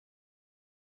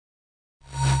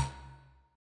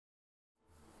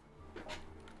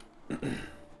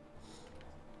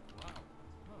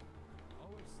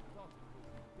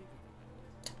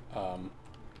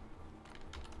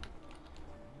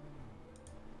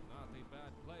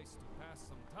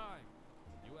time.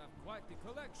 You have quite the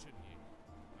collection here.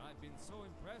 I've been so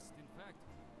impressed, in fact,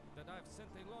 that I've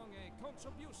sent along a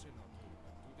contribution or two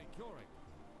to the curator.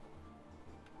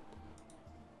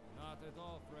 Not at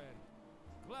all, friend.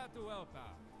 Glad to help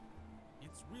out.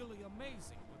 It's really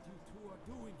amazing what you two are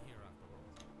doing here after all.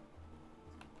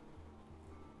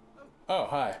 Oh,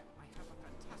 hi. I have a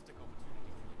fantastic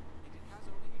opportunity for you, and it has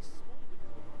only a small window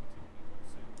of opportunity to do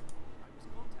so. I was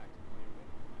contacted by a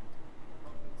red client in the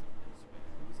province of elsewhere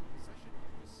who was in possession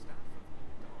of the staff of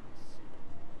Daedric.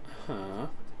 Huh.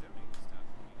 To donate the staff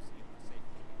to the museum for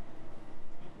safekeeping.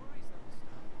 He worries that the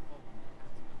staff will fall into the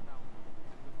hands of the founder,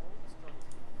 and with all the struggles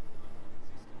of online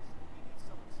existence, he needs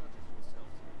someone such as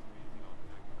yourself to retrieve the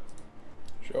artifact personally.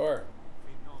 Sure.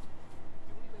 Fear not.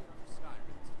 The only way out of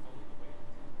Skyrim is to follow the way of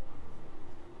the moon path.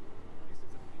 This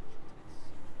is an ancient and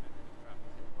secret method of travel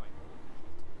held by all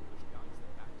Egypt, which guides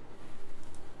them back to the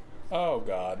moon. Oh,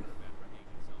 God. Prevent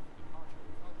readying yourself for departure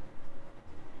without it.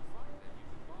 You find that you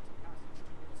can mark a passage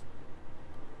to elsewhere.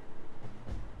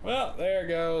 Well, there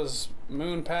goes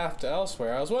moon path to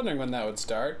elsewhere. I was wondering when that would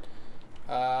start.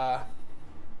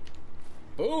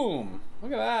 Boom!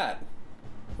 Look at that.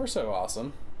 We're so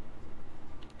awesome.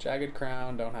 Jagged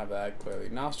crown, don't have that clearly.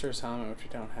 Noster's helmet, which we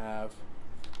don't have.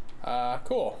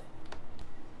 Cool.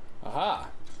 Aha.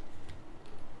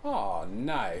 Oh,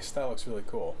 nice. That looks really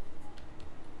cool.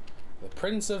 The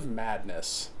Prince of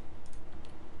Madness.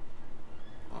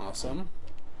 Awesome.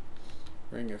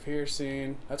 Ring of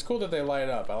Hearseen. That's cool that they light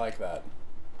up. I like that.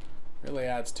 Really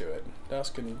adds to it.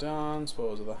 Dusk and Dawn,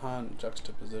 Spoils of the Hunt,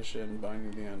 Juxtaposition,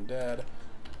 Binding the Undead.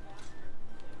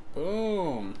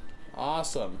 Boom!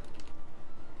 Awesome.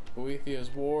 Boethiah's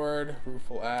Ward,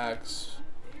 Rueful Axe,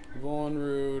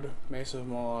 Vulnrude, Mace of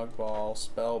Moloch Ball,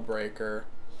 Spellbreaker,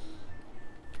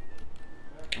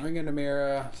 Ring of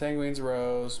Namira, Sanguine's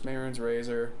Rose, Mayron's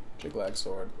Razor, Jiglag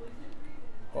Sword.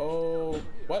 Oh,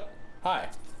 what? Hi. I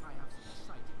have some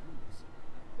exciting news.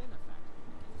 A benefactor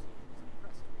in the museum was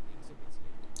impressed with the exhibits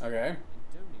here Okay. and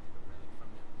donated a relic from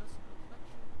their personal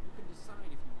collection. You can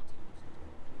decide if you want to use it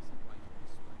or place it right on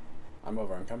display. I'm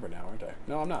over encumbered now, aren't I?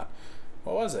 No, I'm not.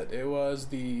 What was it? It was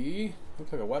the...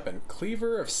 Looks like a weapon.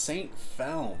 Cleaver of St.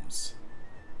 Felms.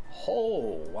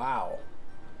 Oh, wow.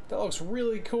 That looks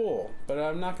really cool, but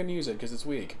I'm not going to use it because it's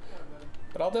weak.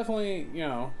 But I'll definitely, you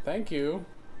know, thank you.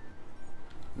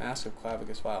 Mask of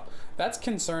Clavicus Vial. That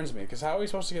concerns me, because how are we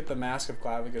supposed to get the Mask of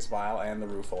Clavicus Vial and the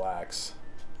Rueful Axe?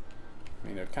 I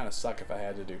mean, it would kind of suck if I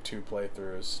had to do 2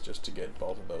 playthroughs just to get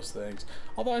both of those things.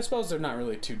 Although I suppose they're not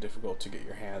really too difficult to get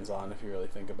your hands on if you really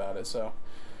think about it, so...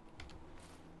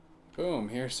 Boom,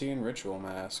 Hearseen Ritual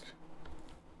Mask.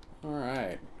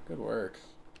 Alright, good work.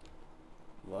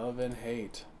 Love and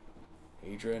Hate.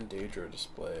 Adra and Daedra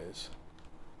displays.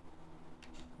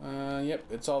 Yep,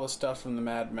 it's all the stuff from the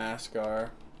Mad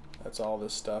Mascar. That's all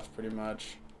this stuff, pretty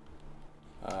much.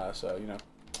 So, you know.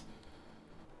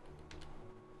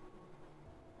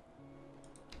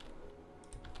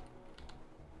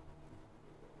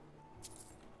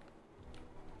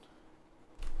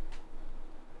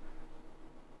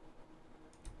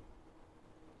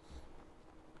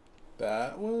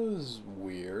 That was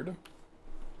weird.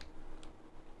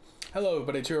 Hello,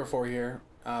 everybody. 204 here.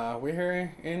 We're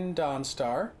here in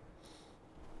Dawnstar.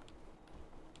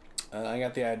 I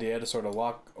got the idea to sort of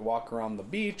walk around the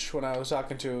beach when I was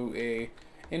talking to a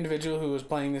individual who was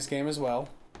playing this game as well.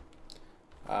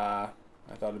 I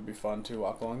thought it'd be fun to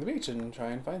walk along the beach and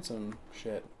try and find some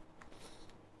shit.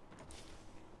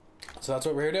 So that's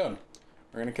what we're here doing.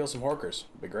 We're gonna kill some horkers.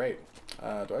 It'll be great.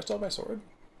 Do I still have my sword?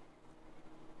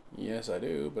 Yes, I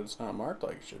do, but it's not marked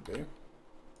like it should be.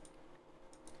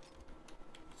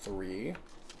 3.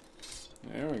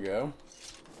 There we go.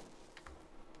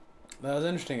 That was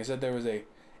interesting. It said there was a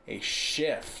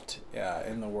shift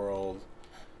in the world.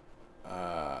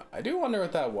 I do wonder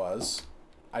what that was.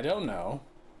 I don't know.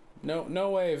 No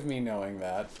way of me knowing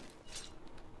that.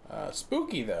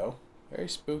 Spooky, though. Very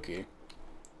spooky.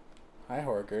 Hi,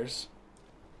 horkers.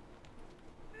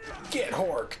 Get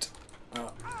horked!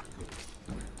 Oh.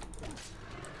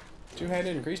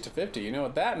 Two-handed increased to 50. You know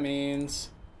what that means.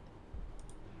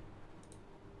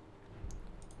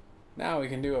 Now we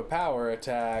can do a power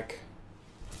attack.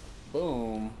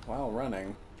 Boom. While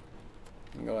running.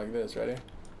 You can go like this. Ready?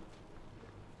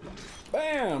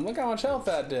 Bam! Look how much health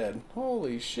that did.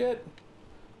 Holy shit.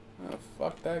 Oh,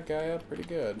 fuck that guy up pretty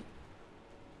good.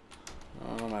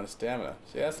 Oh, I'm out of stamina.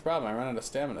 See, that's the problem. I run out of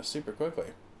stamina super quickly.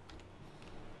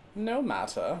 No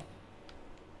matter.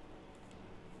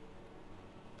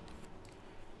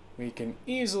 We can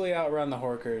easily outrun the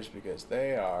horkers because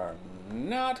they are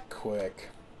not quick.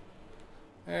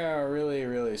 They are really,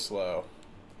 really slow.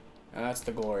 And that's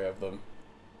the glory of them.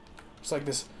 It's like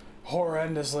this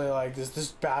horrendously, like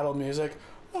this battle music.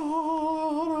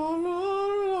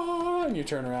 And you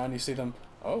turn around and you see them,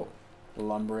 oh,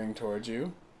 lumbering towards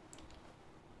you.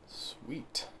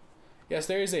 Sweet. Yes,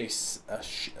 there is a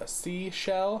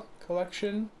seashell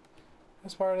collection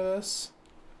as part of this.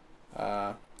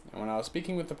 And when I was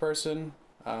speaking with the person,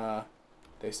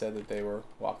 they said that they were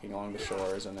walking along the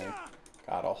shores and they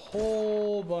got a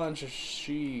whole bunch of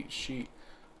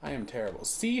I am terrible.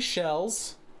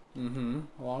 Seashells.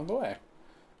 Along the way.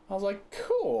 I was like,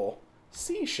 cool.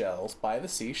 Seashells by the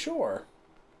seashore.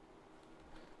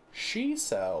 She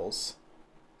sells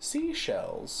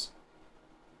seashells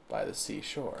by the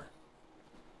seashore.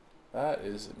 That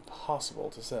is impossible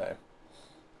to say.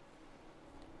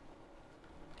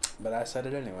 But I said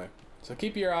it anyway. So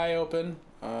keep your eye open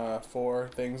for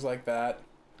things like that.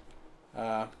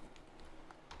 You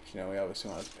know, we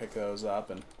obviously want to pick those up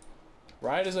and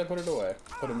right as I put it away,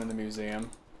 put them in the museum.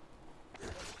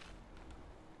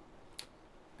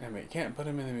 And we can't put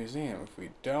them in the museum if we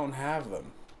don't have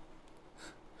them.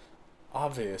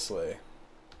 Obviously.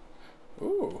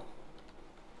 Ooh.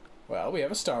 Well, we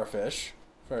have a starfish,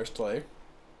 firstly.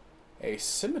 A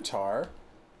scimitar.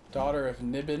 Daughter of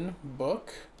Nibbin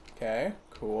book. Okay,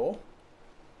 cool.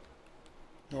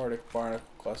 Nordic barnacle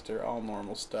cluster, all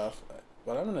normal stuff.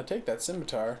 But I'm going to take that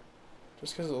scimitar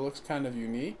just because it looks kind of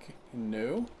unique and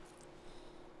new.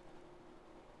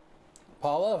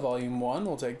 Paula, Volume 1,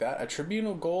 we'll take that. A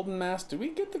Tribunal Golden Mask. Did we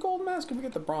get the Golden Mask or did we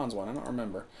get the Bronze one? I don't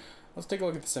remember. Let's take a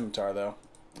look at the scimitar, though.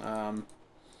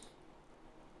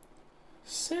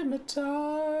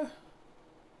 Scimitar.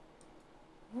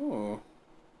 Ooh.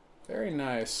 Very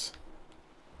nice.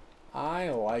 I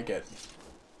like it.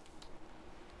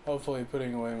 Hopefully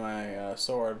putting away my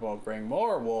sword won't bring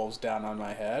more wolves down on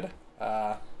my head.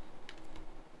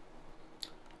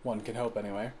 One can hope,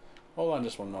 anyway. Hold on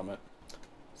just one moment.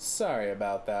 Sorry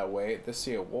about that wait. They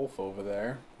see a wolf over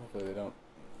there. Hopefully they don't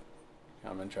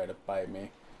come and try to bite me.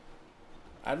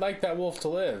 I'd like that wolf to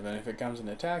live, and if it comes and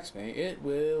attacks me, it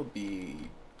will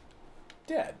be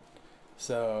dead.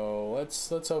 So let's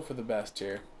hope for the best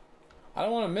here. I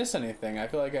don't want to miss anything. I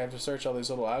feel like I have to search all these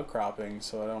little outcroppings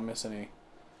so I don't miss any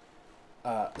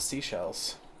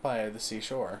seashells by the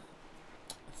seashore.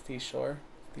 Seashore?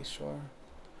 Seashore?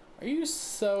 Are you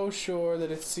so sure that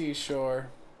it's seashore?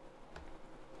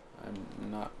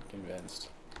 I'm not convinced.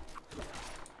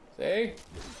 See?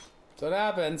 That's what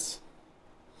happens.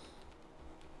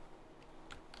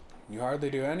 You hardly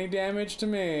do any damage to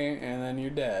me, and then you're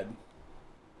dead.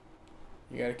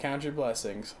 You gotta count your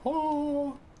blessings.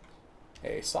 Oh!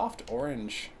 A soft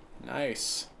orange.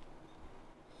 Nice.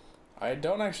 I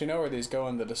don't actually know where these go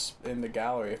in the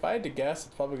gallery. If I had to guess,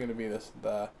 it's probably going to be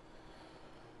the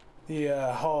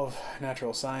Hall of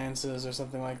Natural Sciences or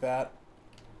something like that.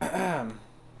 Let's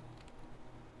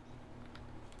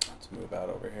move out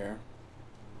over here.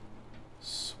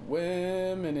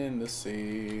 Swimming in the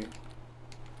sea.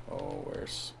 Oh, we're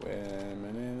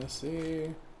swimming in the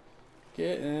sea.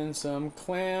 Getting some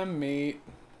clam meat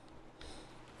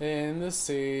in the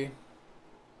sea.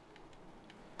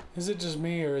 Is it just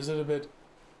me, or is it a bit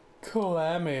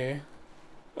clammy?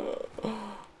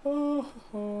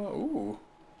 Ooh.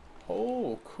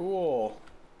 Oh, cool.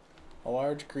 A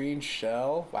large green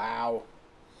shell. Wow.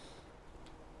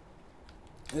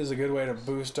 This is a good way to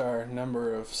boost our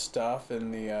number of stuff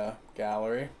in the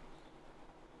gallery.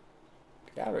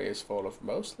 The gallery is full of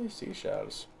mostly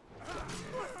seashells.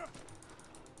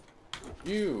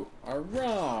 You are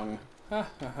wrong. Ha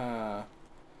ha ha.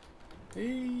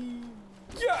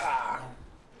 Yeah!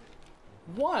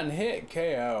 One hit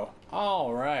KO.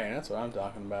 Alright, that's what I'm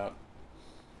talking about.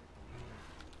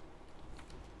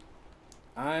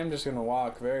 I'm just gonna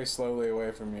walk very slowly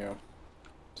away from you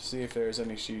to see if there's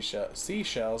any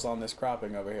seashells on this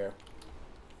cropping over here.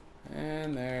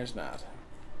 And there's not.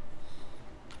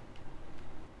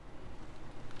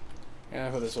 And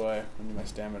I put this away. I need my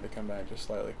stamina to come back just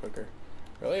slightly quicker.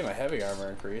 Really? My heavy armor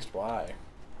increased? Why?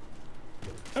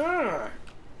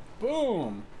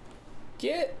 Boom!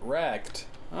 Get wrecked.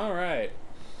 Alright.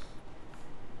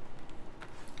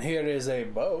 Here is a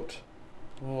boat.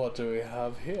 What do we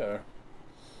have here?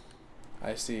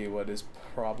 I see what is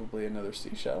probably another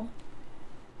seashell.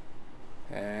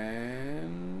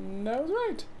 And I was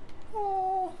right.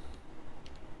 Oh.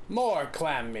 More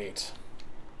clam meat.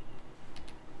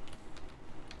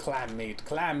 Clam meat,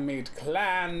 clam meat,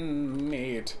 clam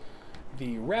meat.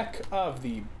 The wreck of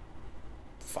the...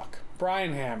 Fuck.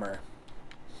 Brine hammer.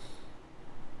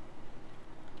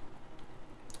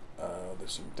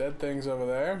 There's some dead things over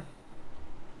there.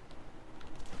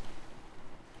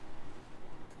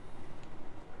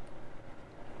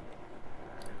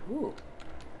 Ooh.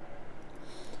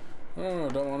 Oh,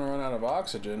 don't want to run out of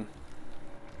oxygen.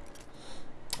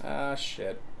 Ah,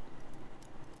 shit.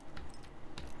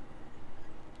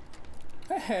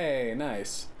 Hey,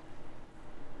 nice.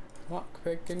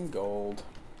 Lockpick and gold.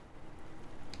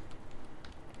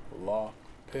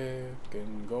 Lockpick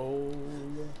and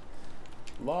gold.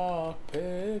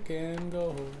 Lockpick and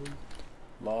gold.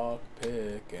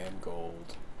 Lockpick and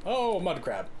gold. Oh, mud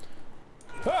crab.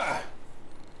 Ah!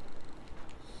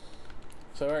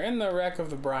 So we're in the wreck of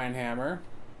the Brine Hammer.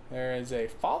 There is a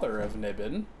Father of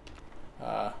Nibbin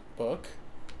book,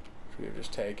 which we've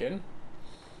just taken.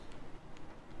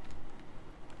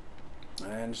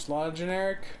 And just a lot of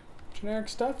generic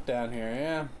stuff down here,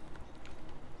 yeah.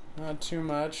 Not too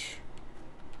much.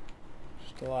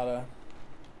 Just a lot of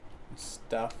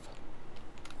stuff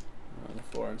on the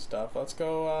floor and stuff. Let's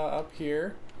go up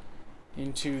here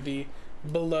into the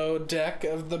below deck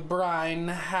of the Brine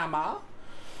Hammer.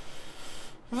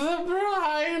 The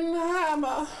Brine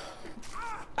Hammer.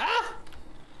 Ah!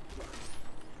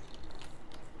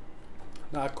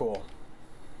 Not cool.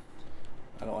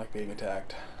 I don't like being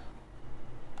attacked.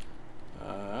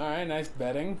 Alright, nice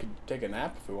bedding. Could take a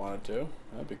nap if we wanted to.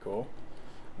 That'd be cool.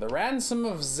 The Ransom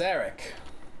of Zarek.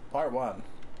 Part 1.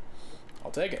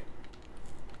 I'll take it.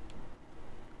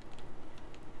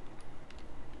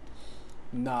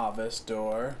 Novice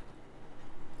door.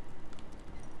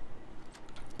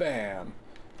 Bam.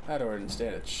 That door didn't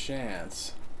stand a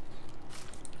chance.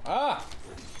 Ah!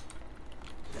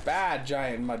 Bad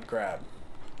giant mud crab.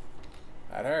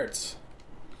 That hurts.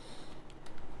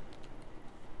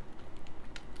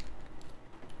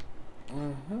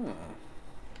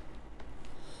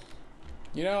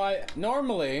 You know, I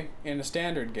normally in a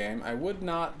standard game I would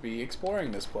not be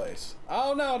exploring this place.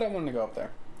 Oh no, I don't want to go up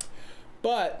there.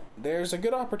 But there's a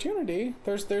good opportunity.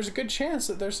 There's a good chance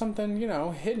that there's something, you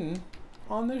know, hidden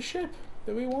on this ship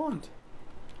that we want.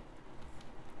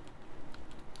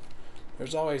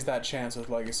 There's always that chance with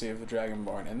Legacy of the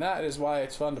Dragonborn, and that is why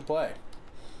it's fun to play.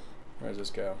 Where does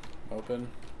this go? Open?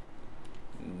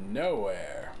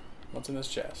 Nowhere. What's in this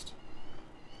chest?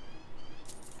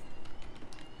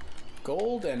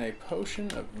 Gold and a potion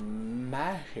of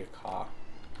magica.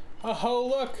 Oh,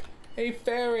 look! A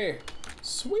fairy!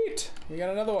 Sweet! We got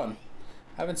another one.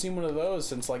 Haven't seen one of those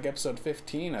since like episode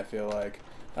 15, I feel like.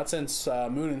 Not since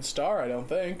Moon and Star, I don't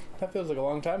think. That feels like a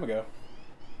long time ago.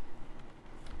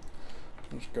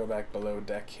 Let's go back below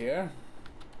deck here.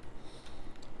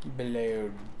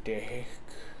 Below deck.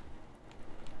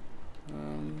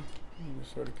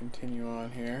 Just sort of continue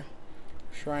on here.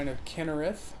 Shrine of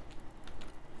Kinnereth.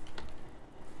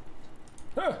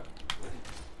 Huh!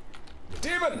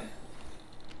 Demon!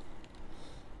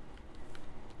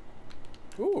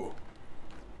 Ooh.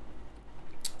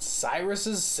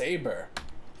 Cyrus's saber.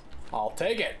 I'll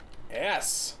take it.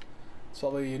 Yes. It's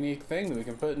probably a unique thing that we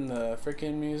can put in the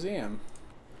freaking museum.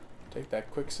 Take that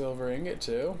Quicksilver ingot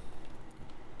too.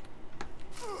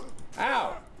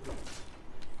 Ow!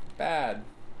 Bad.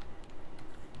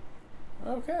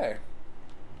 Okay.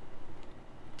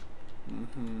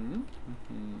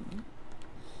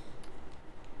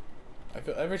 I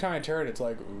feel every time I turn it, it's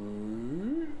like,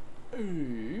 ooh,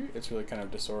 ooh. It's really kind of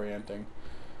disorienting.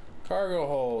 Cargo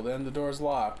hold, and the door's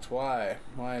locked. Why?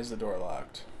 Why is the door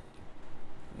locked?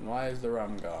 And why is the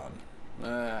rum gone?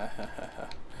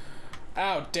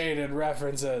 Outdated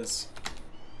references.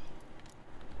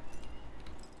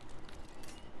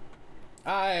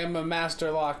 I am a master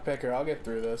lockpicker. I'll get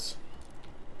through this.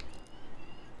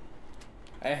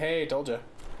 Hey, told ya.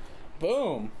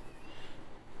 Boom.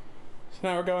 So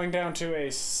now we're going down to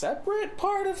a separate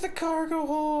part of the cargo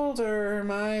hold, or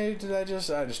am I? I just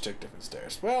took different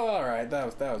stairs. Well, all right.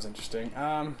 That was interesting.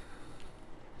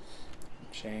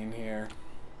 Chain here.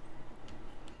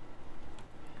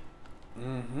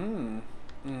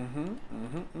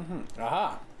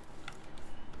 Aha.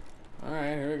 All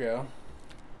right, here we go.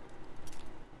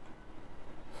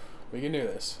 We can do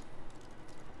this.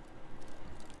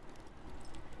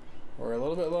 We're a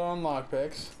little bit low on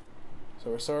lockpicks,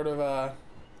 so we're sort of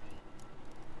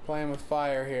playing with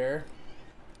fire here.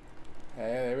 Hey,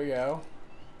 there we go.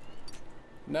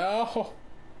 No.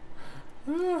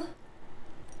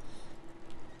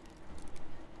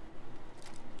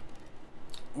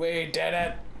 We did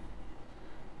it.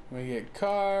 We get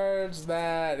cards,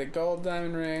 a gold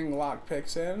diamond ring,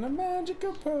 lockpicks, and a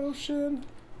magical potion.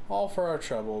 All for our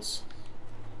troubles.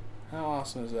 How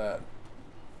awesome is that?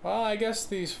 Well, I guess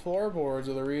these floorboards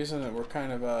are the reason that we're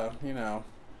kind of, you know,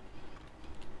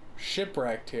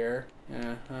 shipwrecked here.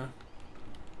 Yeah, huh?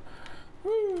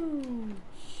 Woo!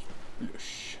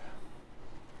 Sploosh.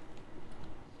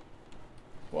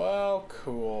 Well,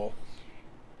 cool.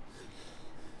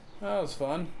 That was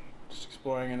fun. Just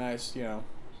exploring a nice, you know,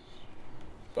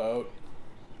 boat.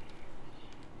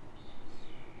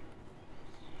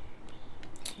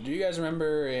 Do you guys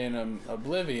remember in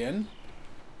Oblivion,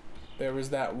 there was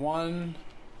that one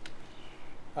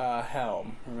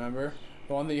helm, remember?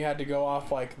 The one that you had to go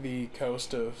off like the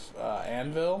coast of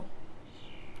Anvil,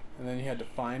 and then you had to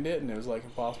find it, and it was like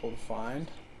impossible to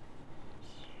find.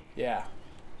 Yeah.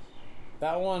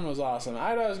 That one was awesome.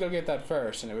 I'd always go get that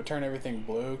first, and it would turn everything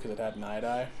blue because it had night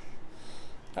eye.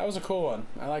 That was a cool one.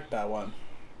 I liked that one.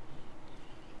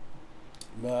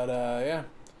 But yeah,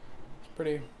 it's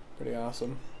pretty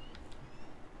awesome.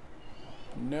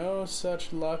 No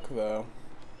such luck though.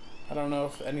 I don't know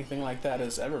if anything like that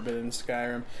has ever been in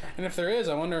Skyrim, and if there is,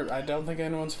 I wonder. I don't think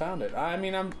anyone's found it. I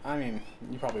mean,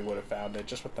 you probably would have found it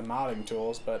just with the modding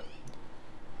tools, but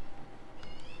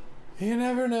you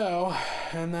never know,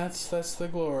 and that's the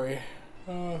glory.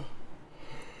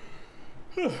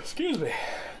 Excuse me.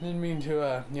 Didn't mean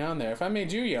to yawn there. If I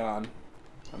made you yawn,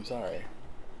 I'm sorry.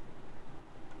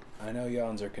 I know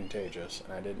yawns are contagious,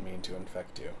 and I didn't mean to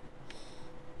infect you.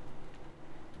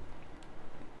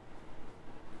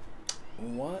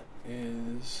 What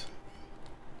is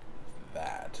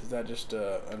that? Is that just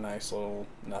a nice little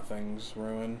nothing's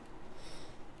ruin?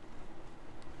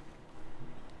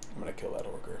 I'm gonna kill that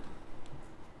orker.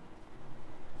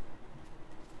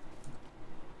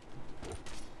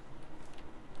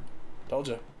 Told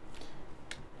you.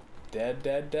 Dead,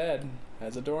 dead, dead.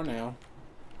 Has a doornail.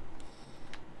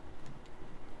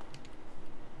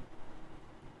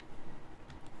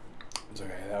 It's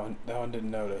okay. That one didn't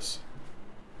notice.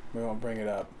 We won't bring it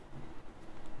up.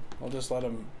 We'll just let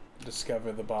him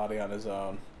discover the body on his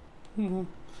own.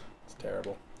 It's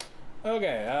terrible.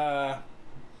 Okay, I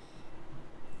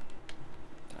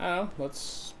don't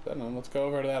know, let's go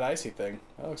over to that icy thing.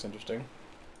 That looks interesting.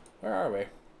 Where are we?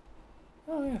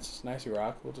 Oh yeah, it's just an icy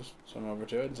rock. We'll just swim over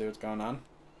to it and see what's going on.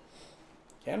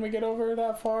 Can we get over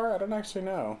that far? I don't actually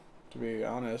know, to be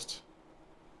honest.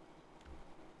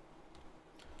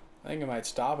 I think it might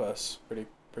stop us pretty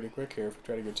quick here if we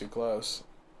try to get too close.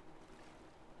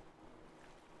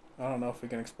 I don't know if we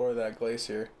can explore that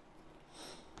glacier.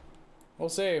 We'll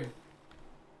see.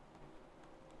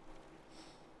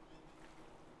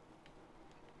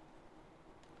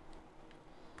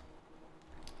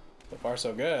 So far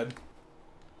so good.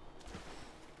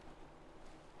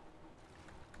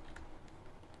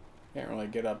 Can't really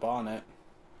get up on it.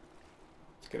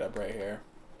 Let's get up right here.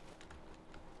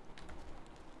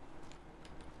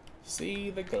 See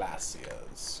the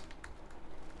glaciers.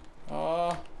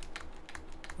 Oh,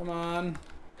 come on.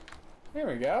 There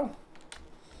we go.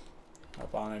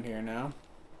 Up on it here now.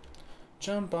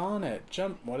 Jump on it.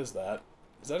 Jump. What is that?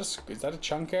 Is that a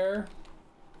chunk error?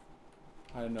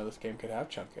 I didn't know this game could have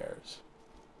chunk errors.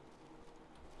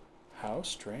 How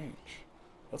strange.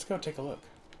 Let's go take a look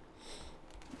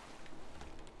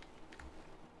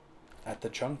at the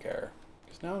chunk error,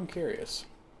 because now I'm curious.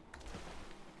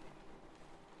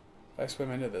 If I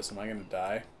swim into this, am I going to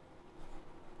die?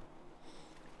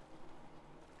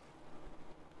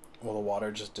 Will the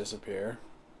water just disappear?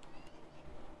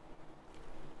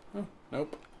 Oh,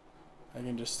 nope. I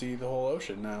can just see the whole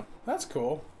ocean now. That's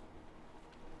cool.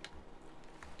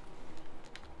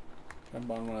 Jump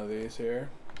on one of these here.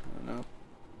 I don't know.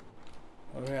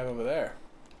 What do we have over there?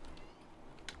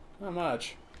 Not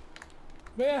much.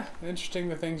 But yeah, interesting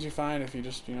the things you find if you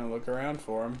just, you know, look around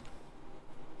for them.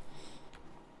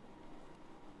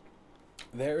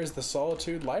 There is the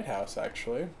Solitude Lighthouse,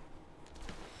 actually.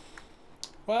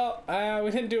 Well,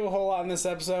 we didn't do a whole lot in this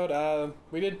episode.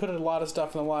 We did put a lot of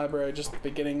stuff in the library just at the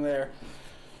beginning there.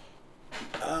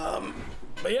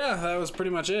 But yeah, that was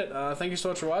pretty much it. Thank you so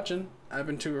much for watching. I've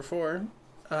been 2 or 4.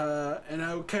 And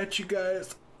I will catch you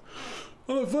guys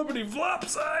on the flippity flop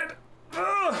side.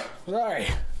 Sorry,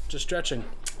 just stretching.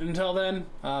 Until then,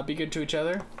 be good to each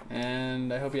other,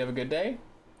 and I hope you have a good day.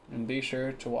 And be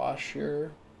sure to wash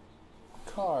your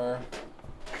car.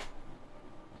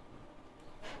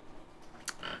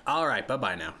 All right,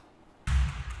 bye-bye now.